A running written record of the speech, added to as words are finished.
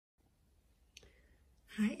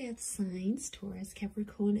Hi Earth signs, Taurus,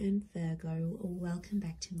 Capricorn and Virgo. Welcome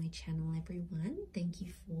back to my channel, everyone. Thank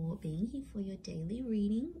you for being here for your daily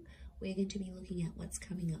reading. We're going to be looking at what's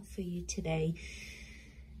coming up for you today.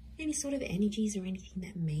 Any sort of energies or anything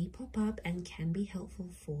that may pop up and can be helpful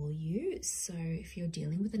for you. So if you're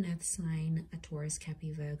dealing with an Earth sign, a Taurus,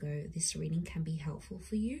 Capri, Virgo, this reading can be helpful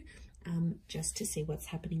for you just to see what's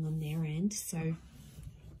happening on their end. So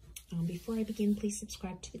before I begin, please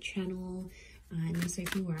subscribe to the channel. And also,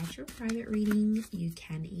 if you are after a private reading, you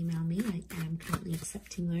can email me. I am currently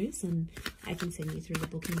accepting those and I can send you through the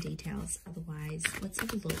booking details. Otherwise, let's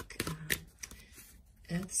have a look.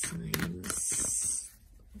 Earth signs.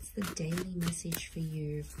 What's the daily message for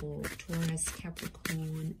you for Taurus,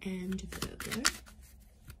 Capricorn and Virgo?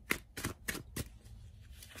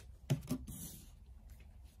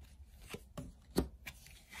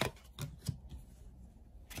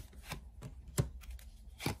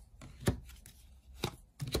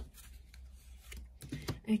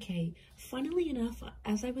 Okay, funnily enough,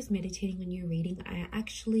 as I was meditating on your reading, I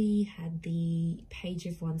actually had the Page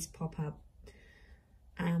of Wands pop up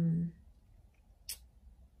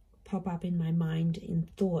in my mind in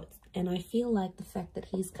thoughts, and I feel like the fact that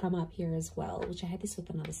he's come up here as well, which I had this with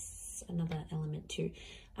another element too.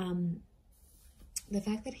 The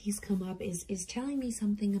fact that he's come up is telling me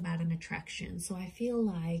something about an attraction. So I feel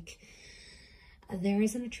like there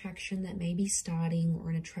is an attraction that may be starting, or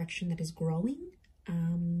an attraction that is growing.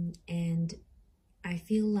 And I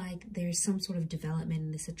feel like there's some sort of development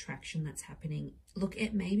in this attraction that's happening. Look,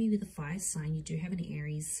 it may be with a fire sign. You do have an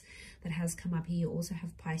Aries that has come up here. You also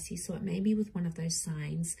have Pisces, so it may be with one of those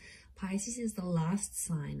signs. Pisces is the last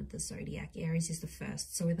sign of the zodiac. Aries is the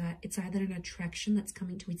first. So that it's either an attraction that's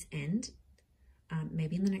coming to its end,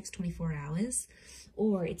 maybe in the next 24 hours,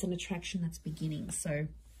 or it's an attraction that's beginning. So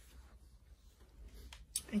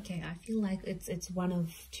okay, I feel like it's one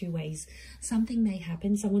of two ways. Something may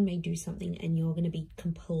happen, someone may do something and you're going to be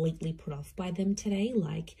completely put off by them today,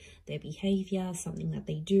 like their behavior, something that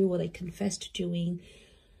they do or they confess to doing.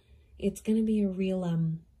 It's going to be a real,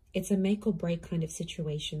 it's a make or break kind of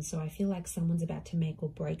situation. So I feel like someone's about to make or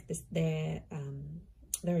break their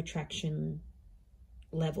attraction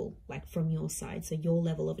level, like from your side. So your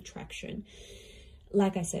level of attraction.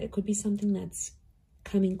 Like I said, it could be something that's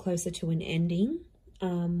coming closer to an ending.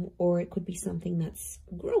 Or it could be something that's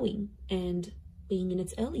growing and being in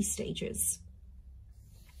its early stages.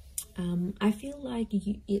 I feel like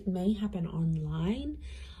it may happen online.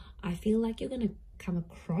 I feel like you're going to come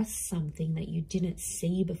across something that you didn't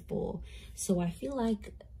see before. So I feel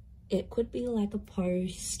like it could be like a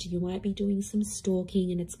post. You might be doing some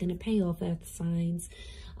stalking and it's going to pay off, Earth signs.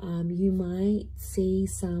 You might see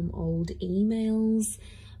some old emails.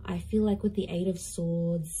 I feel like with the Eight of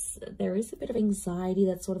Swords, there is a bit of anxiety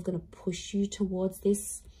that's sort of going to push you towards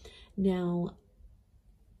this. Now,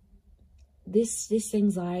 this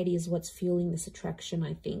anxiety is what's fueling this attraction,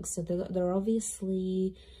 I think. So they're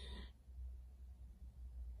obviously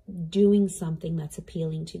doing something that's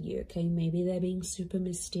appealing to you, okay? Maybe they're being super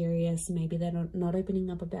mysterious. Maybe they're not opening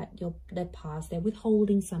up about their past. They're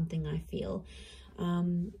withholding something, I feel.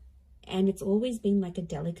 And it's always been like a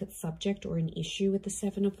delicate subject or an issue with the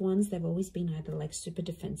Seven of Wands. They've always been either like super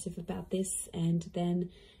defensive about this, and then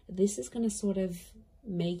this is going to sort of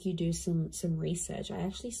make you do some research. I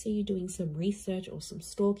actually see you doing some research or some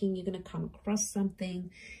stalking. You're going to come across something.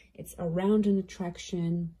 It's around an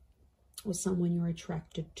attraction or someone you're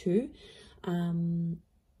attracted to.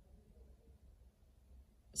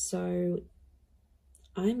 So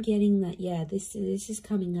I'm getting that, yeah, this is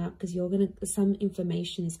coming up because you're going to, some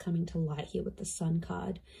information is coming to light here with the Sun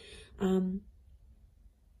card.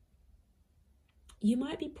 You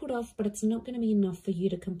might be put off, but it's not going to be enough for you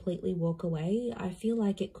to completely walk away. I feel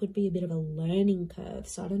like it could be a bit of a learning curve.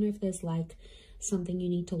 So I don't know if there's like something you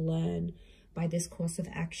need to learn by this course of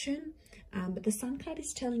action. But the Sun card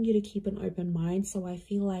is telling you to keep an open mind. So I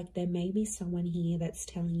feel like there may be someone here that's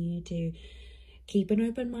telling you to keep an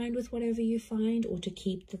open mind with whatever you find, or to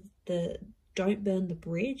keep the don't burn the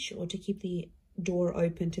bridge, or to keep the door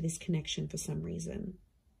open to this connection for some reason.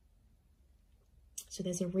 So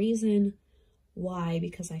there's a reason why,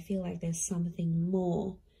 because I feel like there's something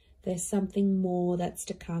more. There's something more that's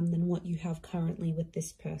to come than what you have currently with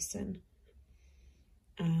this person.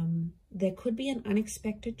 There could be an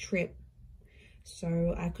unexpected trip.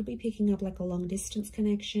 So I could be picking up like a long distance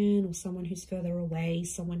connection, or someone who's further away,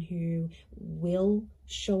 someone who will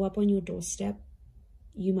show up on your doorstep.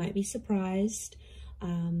 You might be surprised.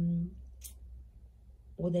 Or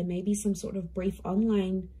there may be some sort of brief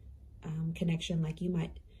online connection, like you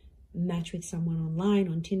might match with someone online,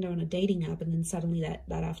 on Tinder, on a dating app, and then suddenly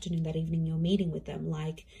that afternoon, that evening, you're meeting with them.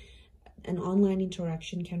 Like, an online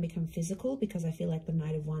interaction can become physical, because I feel like the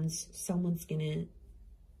Knight of Wands, someone's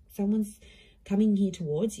coming here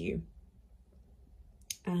towards you.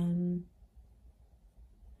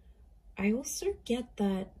 I also get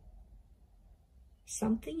that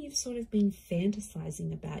something you've sort of been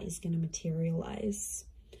fantasizing about is going to materialize.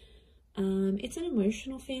 It's an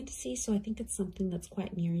emotional fantasy, so I think it's something that's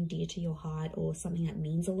quite near and dear to your heart, or something that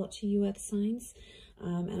means a lot to you, Earth signs.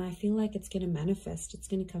 And I feel like it's going to manifest. It's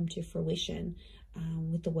going to come to fruition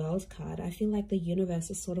with the World card. I feel like the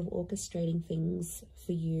universe is sort of orchestrating things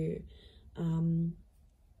for you. And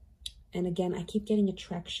again, I keep getting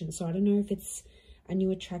attraction. So I don't know if it's a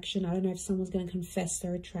new attraction. I don't know if someone's going to confess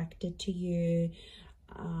they're attracted to you,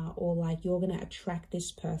 or like you're going to attract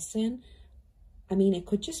this person. I mean, it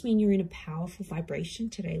could just mean you're in a powerful vibration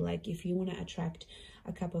today. Like, if you want to attract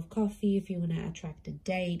a cup of coffee, if you want to attract a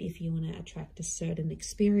date, if you want to attract a certain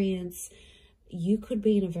experience, you could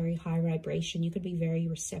be in a very high vibration. You could be very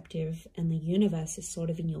receptive, and the universe is sort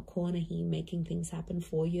of in your corner here, making things happen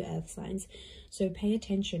for you, Earth signs. So pay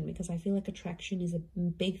attention, because I feel like attraction is a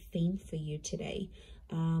big theme for you today.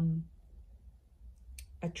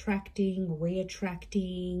 Attracting,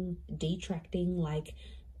 re-attracting, detracting, like,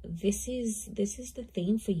 this is the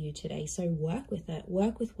theme for you today. So work with it,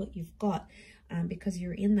 work with what you've got, because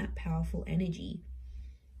you're in that powerful energy.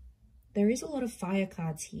 There is a lot of fire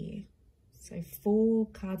cards here. So 4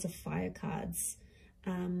 cards of fire cards.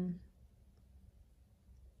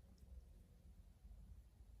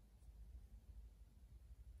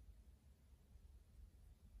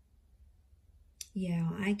 Yeah,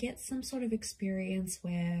 I get some sort of experience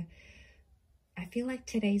where I feel like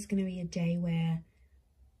today's going to be a day where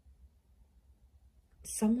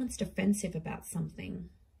someone's defensive about something.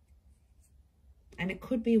 And it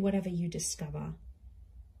could be whatever you discover.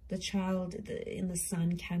 The child in the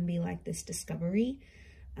sun can be like this discovery,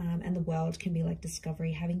 and the world can be like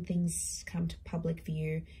discovery, having things come to public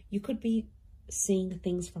view. You could be seeing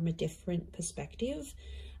things from a different perspective,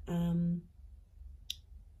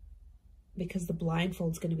 because the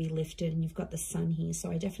blindfold's going to be lifted and you've got the sun here.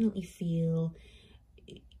 So I definitely feel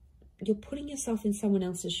you're putting yourself in someone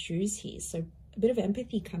else's shoes here. So a bit of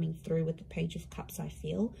empathy coming through with the Page of Cups, I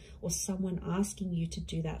feel, or someone asking you to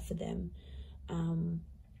do that for them.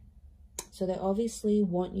 So they obviously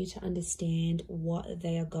want you to understand what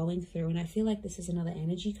they are going through. And I feel like this is another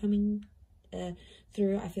energy coming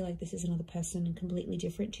through. I feel like this is another person completely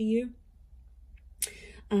different to you.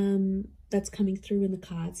 That's coming through in the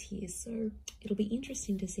cards here. So it'll be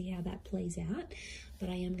interesting to see how that plays out. But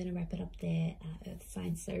I am going to wrap it up there, Earth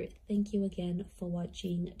signs. So thank you again for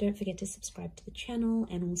watching. Don't forget to subscribe to the channel.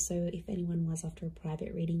 And also, if anyone was after a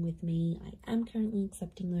private reading with me, I am currently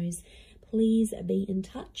accepting those. Please be in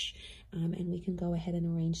touch, and we can go ahead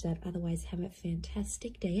and arrange that. Otherwise, have a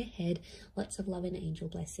fantastic day ahead. Lots of love and angel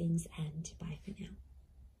blessings, and bye for now.